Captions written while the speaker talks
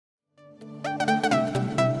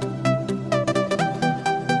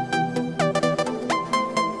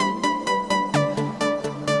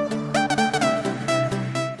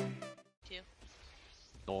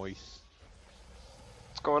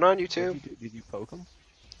around you too. Did you poke him?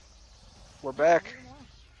 We're back.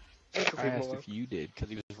 I asked if you did, because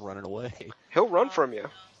he was running away. He'll run from you.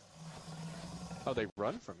 Oh, they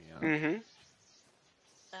run from you? Huh? Mm-hmm.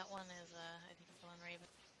 That one is, I think it's one Raven.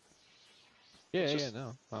 Yeah,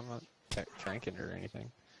 no. I'm not tranking or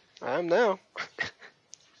anything. I am now.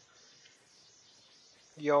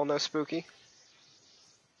 Y'all know Spooky?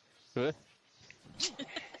 Good.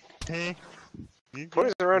 Hey.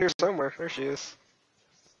 Pony's around here somewhere. There she is.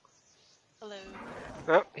 Hello.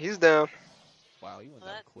 Oh, he's down. Wow, you went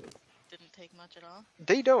that quick. Didn't take much at all.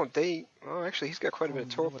 They don't. Well, actually, he's got quite a bit of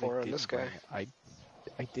torpor on this guy. I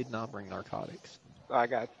did not bring narcotics. I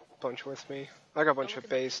got a bunch with me. I got a bunch of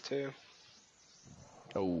base too.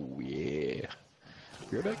 Oh yeah.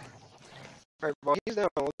 You're back? Alright, well he's down.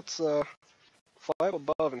 Let's fly up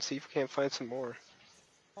above and see if we can't find some more.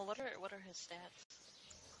 Well, what are his stats?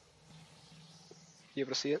 You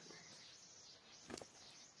able to see it?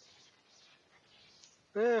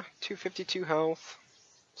 252 health.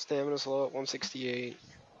 Stamina's low at 168.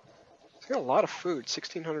 He's got a lot of food.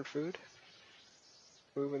 1600 food.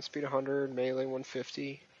 Movement speed 100. Melee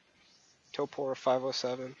 150. Torpor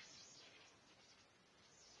 507.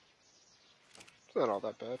 It's not all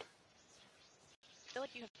that bad. I feel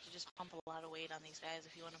like you have to just pump a lot of weight on these guys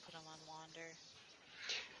if you want to put them on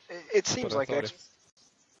Wander. It seems like if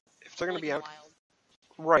they're going to be out...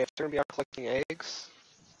 Right, if they're going to be out collecting eggs...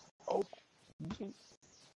 Oh.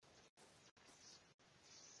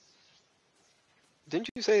 Didn't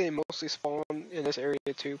you say they mostly spawn in this area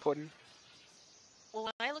too, Puddin'? Well,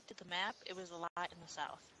 when I looked at the map, it was a lot in the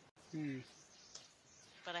south. Hmm.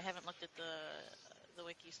 But I haven't looked at the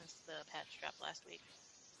wiki since the patch dropped last week.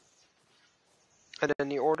 And then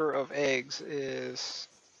the order of eggs is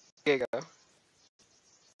Giga,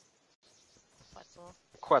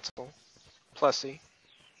 Quetzal, Plessy,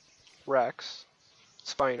 Rex,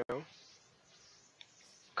 Spino,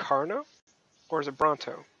 Carno, or is it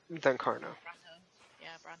Bronto? Then Carno. Bronto.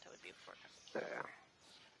 Yeah, Bronto would be before Carno. Yeah.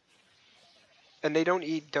 And they don't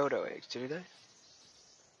eat dodo eggs, do they?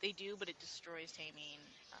 They do, but it destroys taming.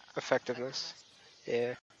 Effectiveness.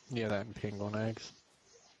 Yeah. Yeah, that and penguin eggs.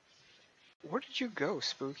 Where did you go,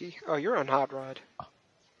 Spooky? Oh, you're on Hot Rod.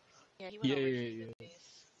 Yeah, he went over yeah.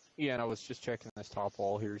 Yeah, and I was just checking this top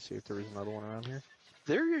wall here to see if there was another one around here.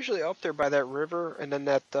 They're usually up there by that river and then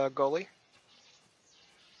that gully.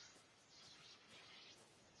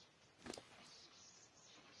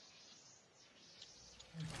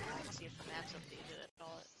 Let's see if the map's updated at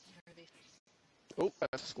all. Oh,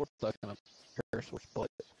 that's a scorch stuck in a parasaur's butt.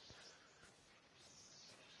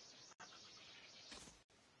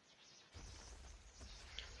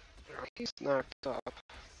 He's knocked up.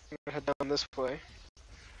 I'm gonna head down this way.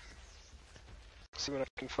 See what I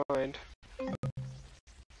can find.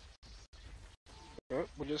 Oh,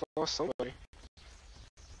 we just lost somebody.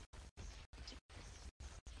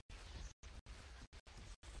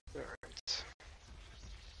 Alright.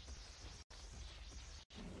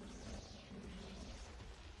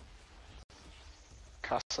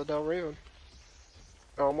 Casa del Raven.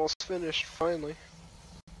 Almost finished, finally.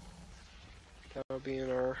 That'll be in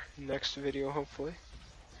our next video, hopefully.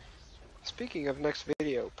 Speaking of next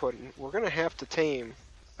video, Puddin', we're gonna have to tame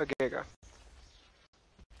a Giga.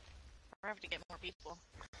 Or have to get more people.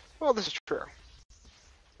 Well, this is true.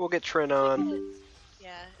 We'll get Trin on.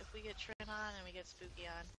 Yeah, if we get Trin on and we get Spooky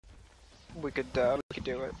on. We could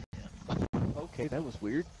do it. Okay, that was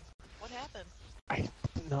weird. What happened? I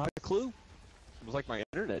not a clue. It was like my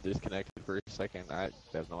internet disconnected for a second. I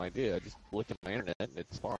have no idea. I just looked at my internet and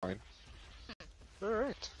it's fine.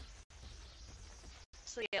 Alright.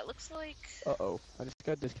 So yeah, it looks like... Uh-oh. I just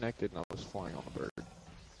got disconnected and I was flying on a bird.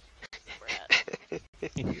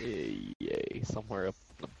 Yay. Somewhere up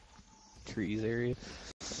in the trees area.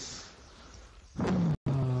 You mean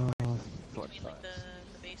like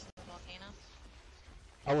the base of the volcano?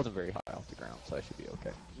 I wasn't very high off the ground, so I should be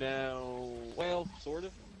okay. No, well, sort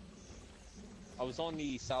of. I was on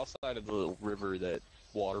the south side of the little river that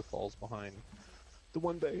waterfalls behind the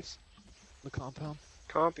one base, the compound.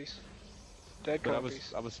 Compies. Dead but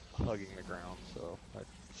compies. I was hugging the ground, so I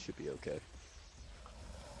should be okay.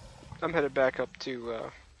 I'm headed back up to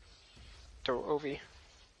Ovi.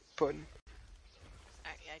 Puddin'.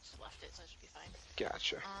 Yeah, I just left it, so it should be fine.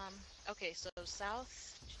 Gotcha. Okay, so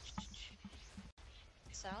south,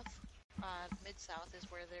 mid-south is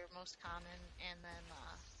where they're most common, and then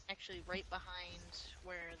actually right behind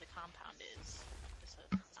where the compound is.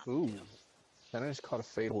 Ooh, and I just caught a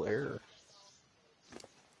fatal error.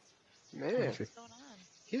 Man, what's going on?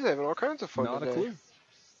 He's having all kinds of fun Not today. a clue.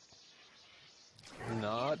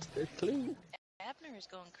 Not a clue. Abner is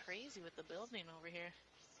going crazy with the building over here.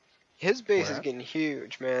 His base Where is at? getting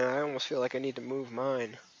huge, man. I almost feel like I need to move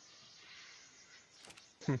mine.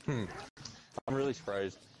 I'm really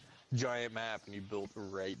surprised. Giant map and you built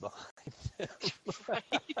right behind him. Right.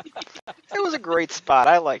 It was a great spot.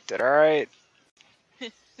 I liked it, alright?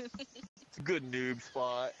 It's a good noob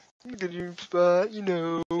spot. Good spot, you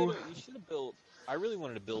know. You should have built. I really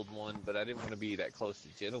wanted to build one, but I didn't want to be that close to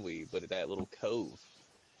Genoa, but at that little cove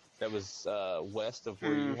that was west of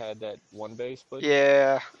where you had that one base put.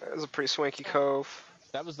 Yeah, it was a pretty swanky cove.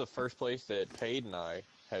 That was the first place that Paid and I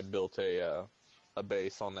had built a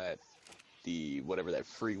base on that whatever that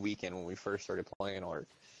free weekend when we first started playing Ark.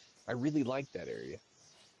 I really liked that area.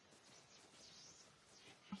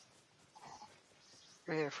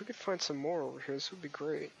 Man, if we could find some more over here, this would be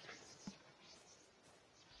great.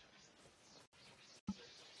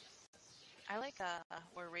 I like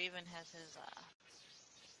where Raven has his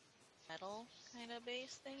metal kind of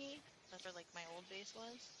base thingy. That's where like my old base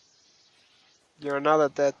was. You know, now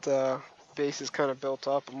that base is kind of built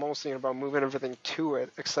up, I'm almost thinking about moving everything to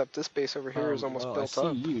it, except this base over here is almost built I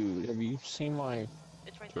up. see you. Have you seen my...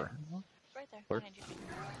 It's right there. It's right there. Where? Behind you.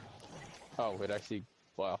 Oh, it actually...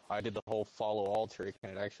 Wow, I did the whole follow all trick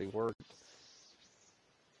and it actually worked.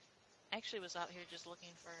 I actually was out here just looking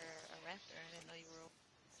for a raptor. I didn't know you were...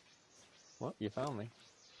 Well, you found me.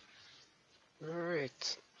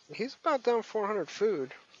 Alright. He's about down 400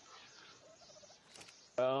 food.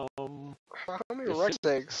 Um, How many It Rex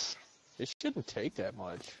eggs? it shouldn't take that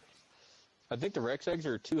much. I think the Rex eggs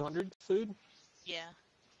are 200 food. Yeah.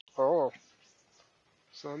 Oh.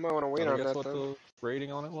 So I might want to wait I on think that's that what then. the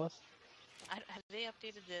rating on it was. Have they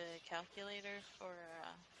updated the calculator for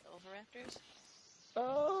the Oviraptors?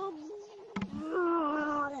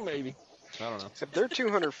 Maybe. I don't know. If they're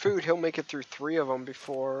 200 food, he'll make it through 3 of them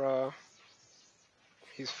before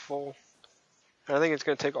he's full. And I think it's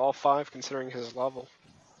going to take all 5 considering his level.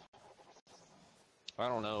 I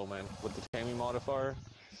don't know, man. With the taming modifier,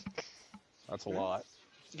 that's a lot.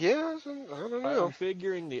 Yeah, I don't know. I'm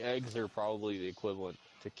figuring the eggs are probably the equivalent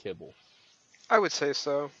to kibble. I would say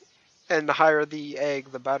so. And the higher the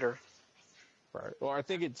egg, the better. Right. Well, I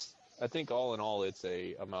think all in all, it's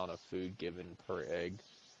a amount of food given per egg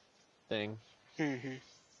thing. Mm-hmm.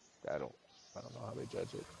 I don't know how they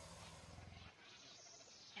judge it.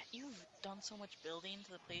 Yeah, you've done so much building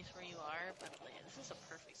to the place where you are, but like, this is a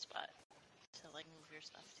perfect spot to like move your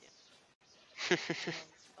stuff to.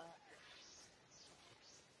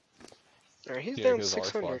 Alright, he's Yeah, down because our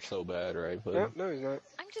 600. spot's so bad, right? But No, he's not.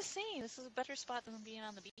 I'm just saying, this is a better spot than being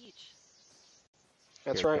on the beach.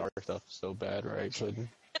 That's yeah, right. Our stuff's so bad, right? But Do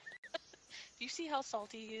you see how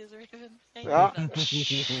salty he is, Raven? Ah,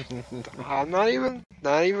 I'm not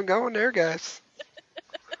even going there, guys.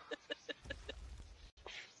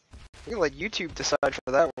 You can let YouTube decide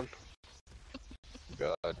for that one.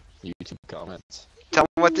 God, YouTube comments. Tell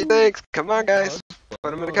them what they think. Come on, guys. Put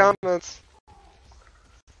them in the comments.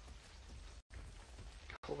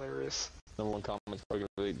 Hilarious. Number one comment's probably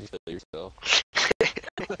gonna be kill yourself.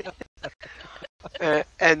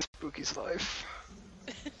 And Spooky's life.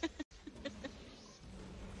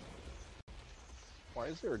 Why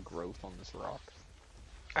is there a growth on this rock?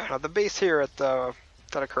 I don't know, the base here at that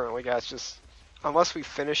I currently got is just, unless we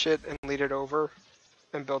finish it and lead it over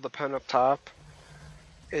and build the pen up top,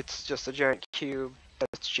 it's just a giant cube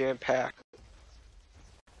that's jam-packed.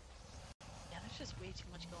 Yeah, there's just way too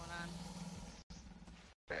much going on.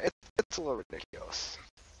 It's a little ridiculous.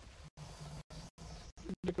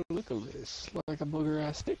 Look at this. Like a booger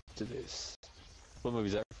ass stick to this. What movie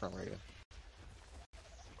is that from, right?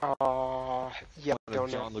 Yeah, One don't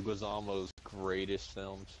of know. John Leguizamo's greatest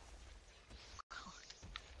films.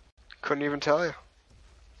 Couldn't even tell you.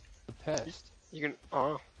 The Pest. You can, I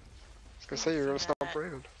was gonna say you're gonna stop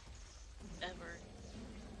Raven. Ever.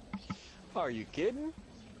 Are you kidding?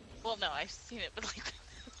 Well, no, I've seen it, but like,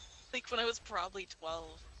 like when I was probably 12.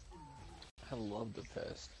 I love The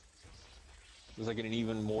Pest. It was like an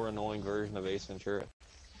even more annoying version of Ace Ventura.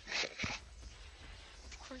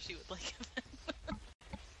 Of course you would like it.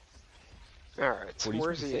 Alright, so What do you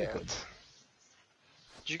where's supposed he to say, at? Cody?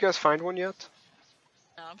 Did you guys find one yet?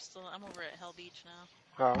 No, I'm over at Hell Beach now.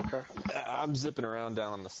 Oh, okay. I'm zipping around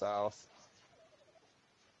down in the south.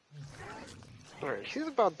 Alright, he's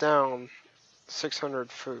about down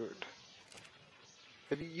 600 food.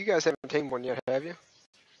 You guys haven't tamed one yet, have you?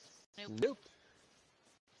 Nope.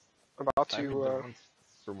 About I haven't to, been on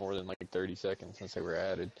for more than like 30 seconds since they were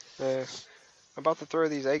added. about to throw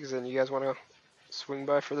these eggs in. You guys want to swing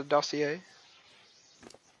by for the dossier?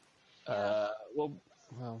 Well,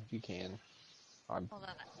 you can. Hold on,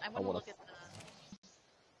 I want to wanna- look at the...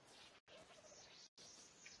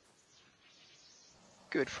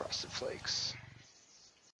 Good Frosted Flakes.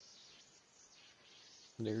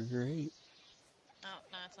 They're great. Oh,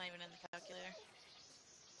 no, it's not even in the calculator.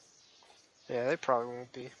 Yeah, they probably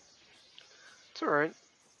won't be. It's alright.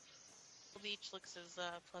 The beach looks as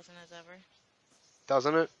pleasant as ever.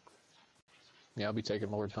 Doesn't it? Yeah, I'll be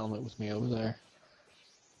taking Lord's helmet with me over there.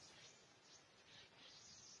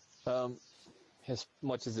 As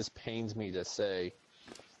much as this pains me to say,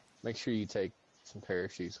 make sure you take some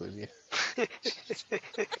parachutes with you.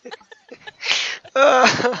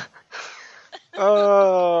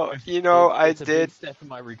 You know, It's I a did. big step in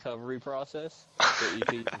my recovery process that you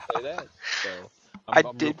can even say that. So I I'm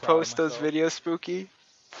real did proud of post those myself. videos, Spooky,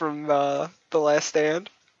 from The Last Stand.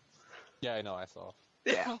 Yeah, I know. I saw.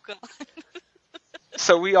 Yeah. Oh god.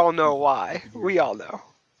 So we all know why. We all know.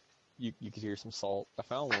 You could hear some salt. I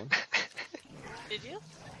found one. Did you?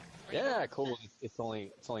 Yeah, cool. It's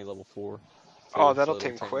only level 4. So Oh, it's that'll a little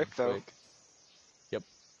tame quick though. quick. Yep.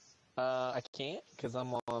 I can't because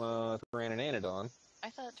I'm on a Tyrannodon. I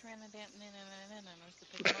thought Tyrannodon was to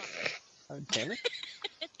pick him up. Can it?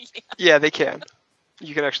 Yeah. Yeah, they can.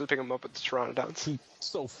 You can actually pick them up with the Pteranodons. He's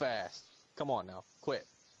so fast. Come on now, quit.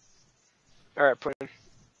 All right, Puddin.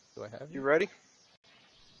 Do I have You you? ready?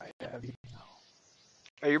 I have you.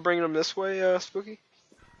 Are you bringing them this way, Spooky?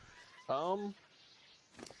 I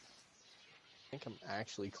think I'm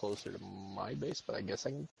actually closer to my base, but I guess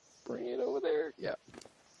I can bring it over there. Yeah.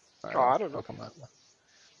 All Oh, I don't know. I'll come that way.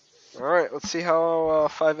 All right, let's see how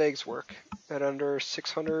 5 eggs work at under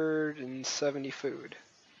 670 food.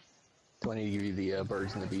 Do I need to give you the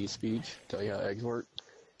birds and the bees speech? Tell you how eggs work?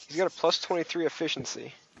 He's got a plus 23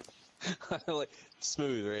 efficiency. Like,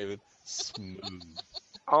 smooth, Raven. Smooth.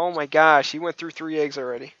 Oh my gosh, he went through 3 eggs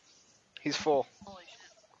already. He's full. Holy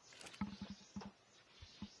shit.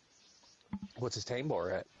 What's his tame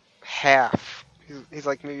bar at? Half. He's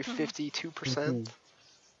like maybe 52%.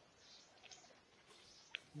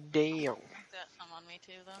 Damn. I've got some on me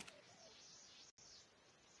too, though.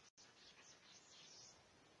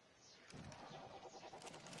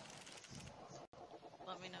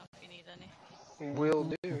 Let me know if you need any. Will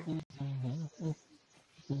do.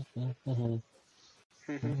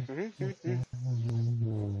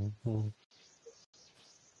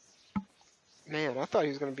 Man, I thought he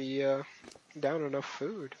was going to be down enough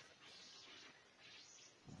food.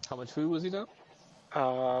 How much food was he down?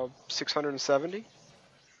 670. If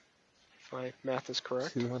my math is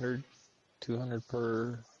correct. 200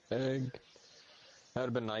 per egg. That would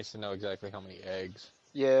have been nice to know exactly how many eggs.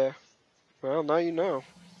 Yeah. Well, now you know.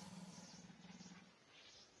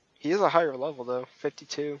 He is a higher level though,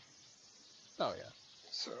 52. Oh yeah.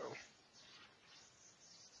 So.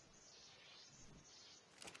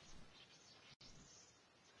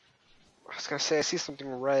 I was gonna say I see something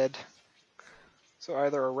red. So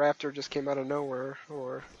either a raptor just came out of nowhere,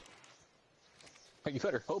 or. You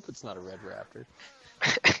better hope it's not a red raptor.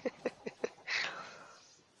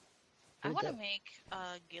 I want to make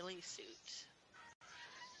a ghillie suit.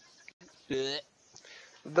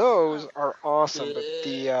 Those are awesome, but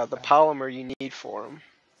the polymer you need for them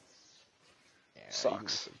Yeah,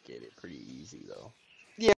 sucks. You can get it pretty easy though.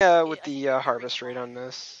 Yeah, with the harvest rate on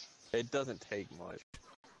this. It doesn't take much.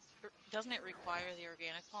 Doesn't it require the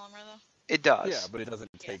organic polymer though? It does. Yeah, but it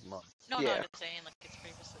doesn't take much. No, Yeah. no, I'm just saying like it's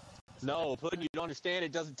previously. No, Puddin', you don't understand.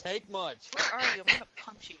 It doesn't take much. Where are you? I'm gonna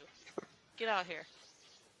punch you. Get out here.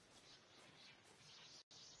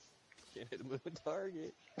 Can't hit a moving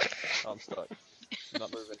target. Oh, I'm stuck. I'm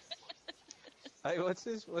not moving. Hey, what's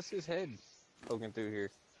his head poking through here?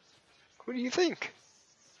 What do you think?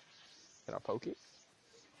 Can I poke it?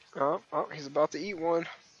 Oh, he's about to eat one.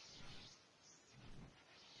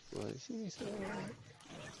 What is he saying?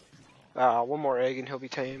 One more egg and he'll be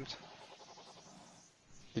tamed.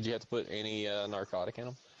 Did you have to put any narcotic in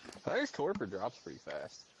him? I think his torpor drops pretty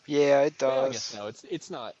fast. Yeah, it Well, I does. guess no, it's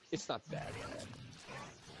not that bad.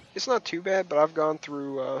 It's not too bad, but I've gone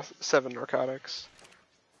through 7 narcotics.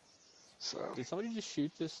 So, Did somebody just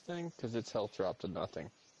shoot this thing? Because its health dropped to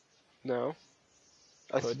nothing. no.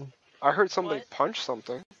 Puddin'? I heard somebody What? punch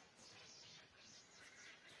something.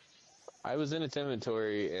 I was in its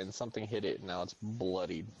inventory and something hit it and now it's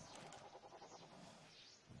bloodied.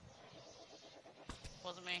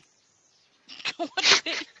 Wasn't me. What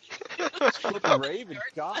did Flippin' Raven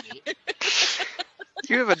got it.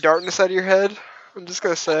 You have a dart inside of your head? I'm just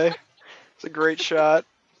gonna say. It's a great shot.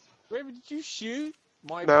 Raven, did you shoot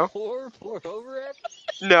my No. poor Oviraptor?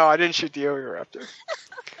 No, I didn't shoot the Oviraptor.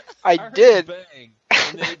 I heard did. the bang,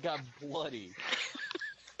 and then it got bloody.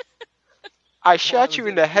 I shot was you in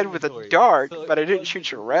in the the head with a inventory, dart, so it but I didn't wasn't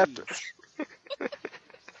shoot your bleeding. raptor.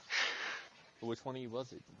 Which one of you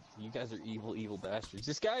was it? You guys are evil, evil bastards.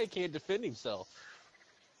 This guy can't defend himself.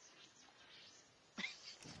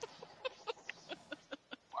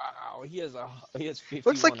 Wow, he has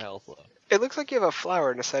 51 health left. It looks like you have a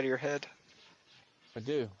flower in the side of your head. I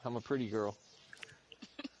do. I'm a pretty girl.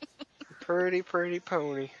 Pretty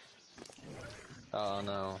pony. Oh,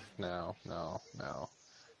 no.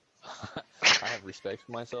 I have respect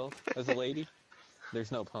for myself as a lady.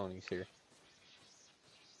 There's no ponies here.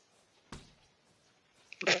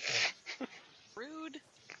 Rude.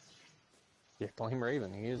 Yeah, blame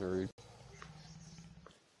Raven. He is rude.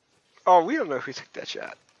 Oh, we don't know who took that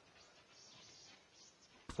shot.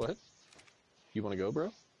 What? You want to go,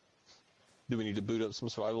 bro? Do we need to boot up some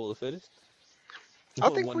survival of the fittest? I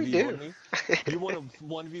think we do. You want to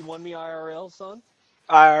 1v1 me IRL, son?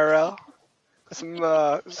 IRL.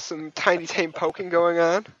 Some tiny tame poking going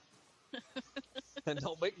on. And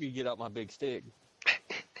don't make me get out my big stick.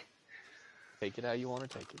 Take it how you want to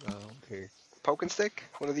take it. I don't care. Poking stick?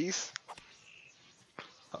 One of these?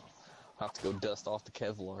 Oh, I'll have to go dust off the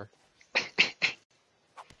Kevlar.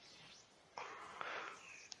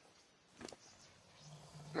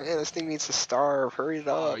 Man, this thing needs to starve. Hurry it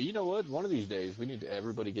up. You know what? One of these days, we need to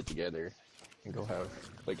everybody get together and go have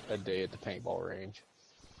like a day at the paintball range.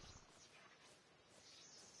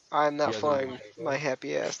 I'm not flying my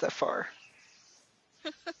happy ass that far.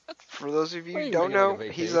 For those of you who don't know,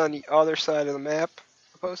 he's on the other side of the map,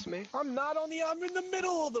 opposed to me. I'm not on the. I'm in the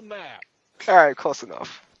middle of the map. All right, close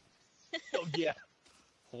enough. Oh yeah.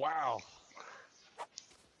 Wow.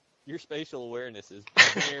 Your spatial awareness is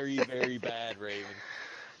very, very bad, Raven.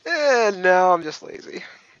 No, I'm just lazy.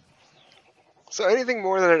 So anything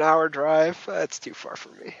more than an hour drive, that's too far for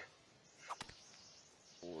me.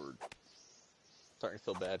 Lord. Starting to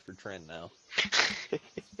feel bad for Trent now.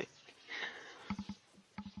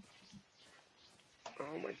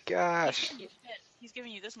 Oh my gosh. He's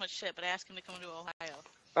giving you this much shit, but ask him to come to Ohio.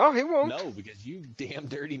 Oh, he won't. No, because you damn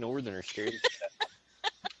dirty northerners scared.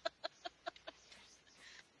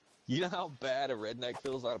 You know how bad a redneck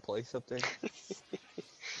feels out of place up there?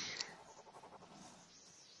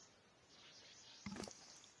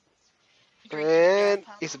 And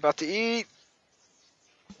he's about to eat.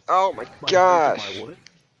 Oh my gosh. My what?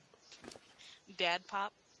 Dad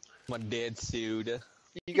pop. My dead sued.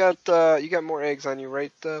 You got more eggs on you,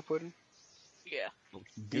 right, Puddin'? Yeah.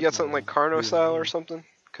 You got something like Carno style or something?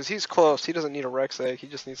 Cause he's close. He doesn't need a Rex egg. He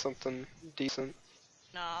just needs something decent.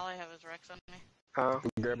 No, all I have is Rex on me. Oh.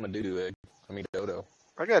 Grab my doo-doo egg. I mean dodo.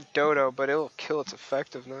 I got Dodo, but it'll kill its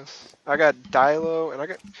effectiveness. I got Dilo, and I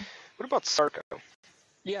got. What about Sarko?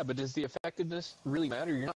 Yeah, but does the effectiveness really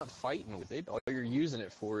matter? You're not fighting with it. All you're using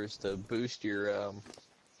it for is to boost your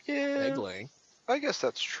egg laying. I guess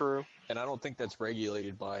that's true. And I don't think that's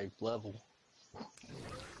regulated by level.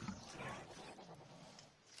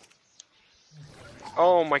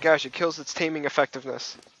 Oh my gosh, it kills its taming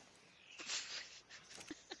effectiveness.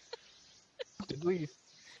 Did we?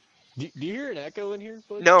 Do you hear an echo in here?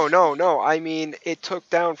 Bud? No. I mean, it took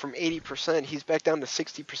down from 80%. He's back down to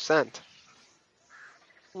 60%.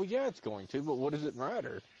 Well, yeah, it's going to, but what does it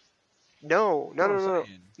matter? No.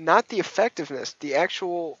 Not the effectiveness. The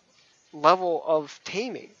actual level of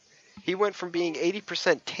taming. He went from being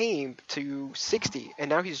 80% tamed to 60, and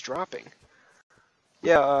now he's dropping.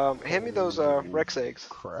 Yeah, hand me those Rex eggs.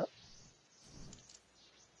 Crap.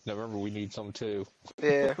 Now remember, we need some too.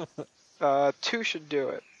 Yeah. 2 should do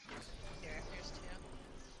it. Here, here's 2.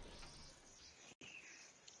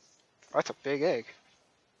 That's a big egg.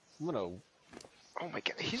 I'm gonna. Oh my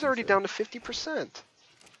god, he's already down to 50%.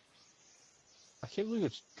 I can't believe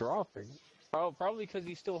it's dropping. Probably because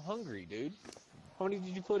he's still hungry, dude. How many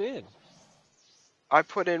did you put in? I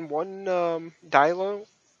put in 1 Dilo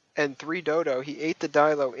and 3 Dodo. He ate the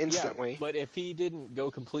Dilo instantly. Yeah, but if he didn't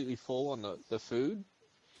go completely full on the food,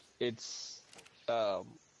 it's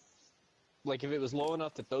like if it was low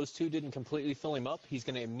enough that those 2 didn't completely fill him up, he's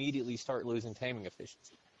going to immediately start losing taming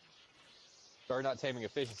efficiency. Or not taming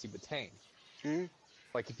efficiency, but tame. Hmm?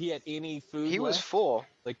 Like if he had any food He was left, full.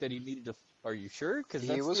 like that he needed to. Are you sure? Because He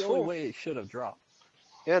that's was the full. only way it should have dropped.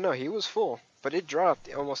 Yeah, no, he was full. But it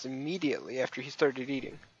dropped almost immediately after he started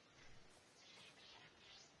eating.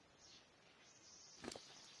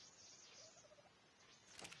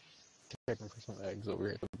 Checking for some eggs over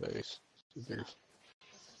here at the base. See if there's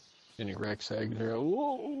any Rex eggs there.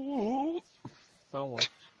 Whoa! Found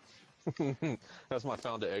one. That's my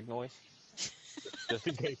found an egg noise. Just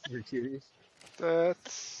in case you're curious.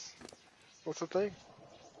 That's... What's the thing?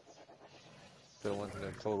 Still into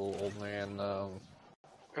the total old man,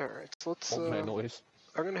 Alright, so let's... old man noise.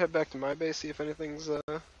 I'm gonna head back to my base, see if anything's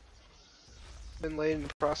been laid in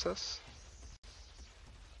the process.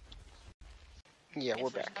 Yeah, we're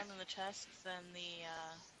if there's back. none in the chests, then the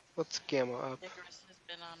Let's gamma up. Icarus has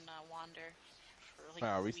been on wander for like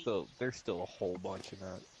Nah, a we week. still there's still a whole bunch in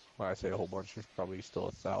that. When I say a whole bunch, there's probably still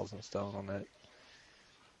 1,000 stone on that,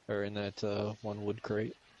 or in that one wood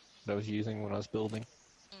crate that I was using when I was building.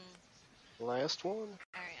 Last one.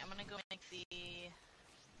 Alright, I'm gonna go make the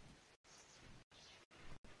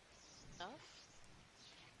stuff.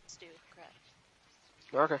 Stew, crap.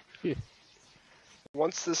 Okay. Yeah.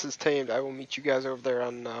 Once this is tamed, I will meet you guys over there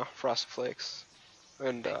on Frosted Flakes,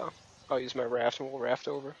 and I'll use my raft and we'll raft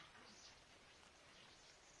over.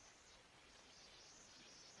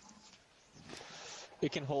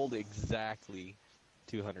 It can hold exactly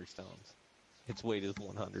 200 stones. Its weight is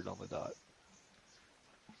 100 on the dot.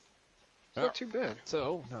 Not too bad.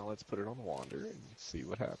 So, now let's put it on the wander and see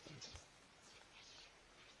what happens.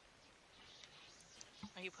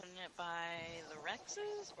 Are you putting it by the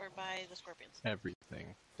Rexes or by the Scorpions?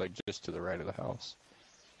 Everything. Like, just to the right of the house.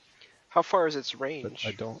 How far is its But range?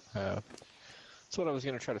 I don't have... That's what I was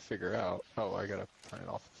going to try to figure out. Oh, I gotta turn it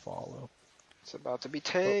off and follow. It's about to be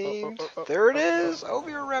tamed. There it is!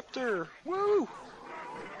 Oviraptor! Woo!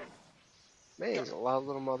 Man, he's a loud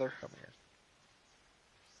little mother. Come here.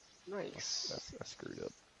 Nice. I screwed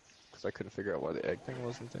up. Because I couldn't figure out why the egg thing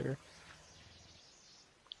wasn't there.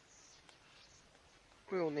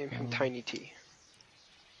 We will name him Tiny T.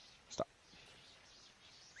 Stop.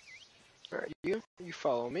 Alright, you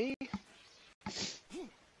follow me.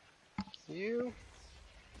 You.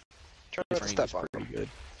 Try not to Its range step is on pretty him. good.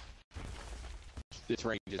 Its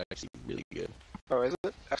range is actually really good. Oh, is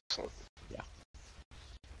it? Excellent. Better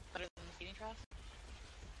than the feeding trough?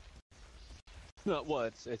 No, well,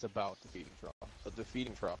 it's about the feeding trough, but the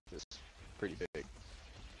feeding trough is pretty big.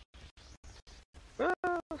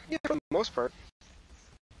 Yeah, for the most part.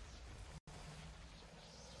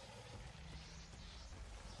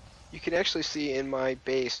 You can actually see in my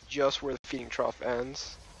base just where the feeding trough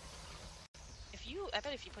ends. I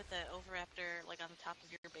bet if you put that Oviraptor like on the top of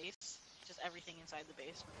your base, just everything inside the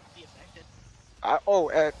base would be affected.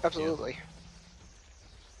 Absolutely.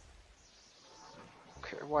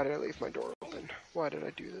 Okay, why did I leave my door open? Why did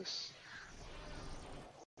I do this?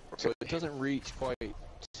 So it doesn't reach quite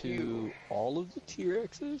to all of the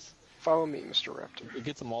T-Rexes? Follow me, Mr. Raptor. It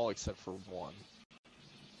gets them all except for one.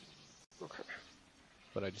 Okay.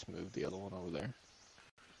 But I just moved the other one over there.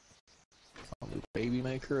 I'll move Baby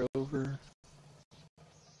Maker over.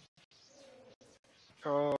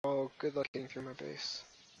 Oh, good luck getting through my base.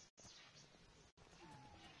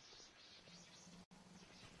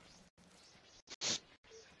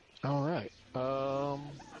 Alright.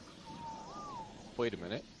 Wait a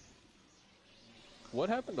minute. What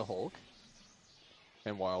happened to Hulk?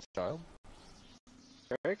 And Wildchild?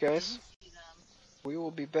 Alright, guys. See them. We will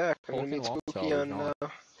be back. I'm Hulk gonna meet and Spooky Wildchild are on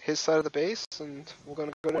gone. his side of the base, and we're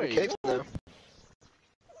gonna go to the Wait, caves what? now.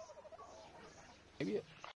 Maybe it...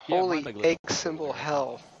 Holy mine egg goes symbol over there.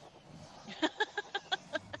 hell.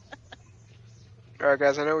 Alright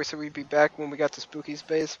guys, I know we said we'd be back when we got to Spooky's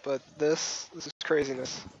base, but this is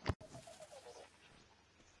craziness.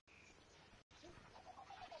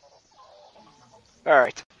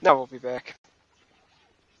 Alright, now we'll be back.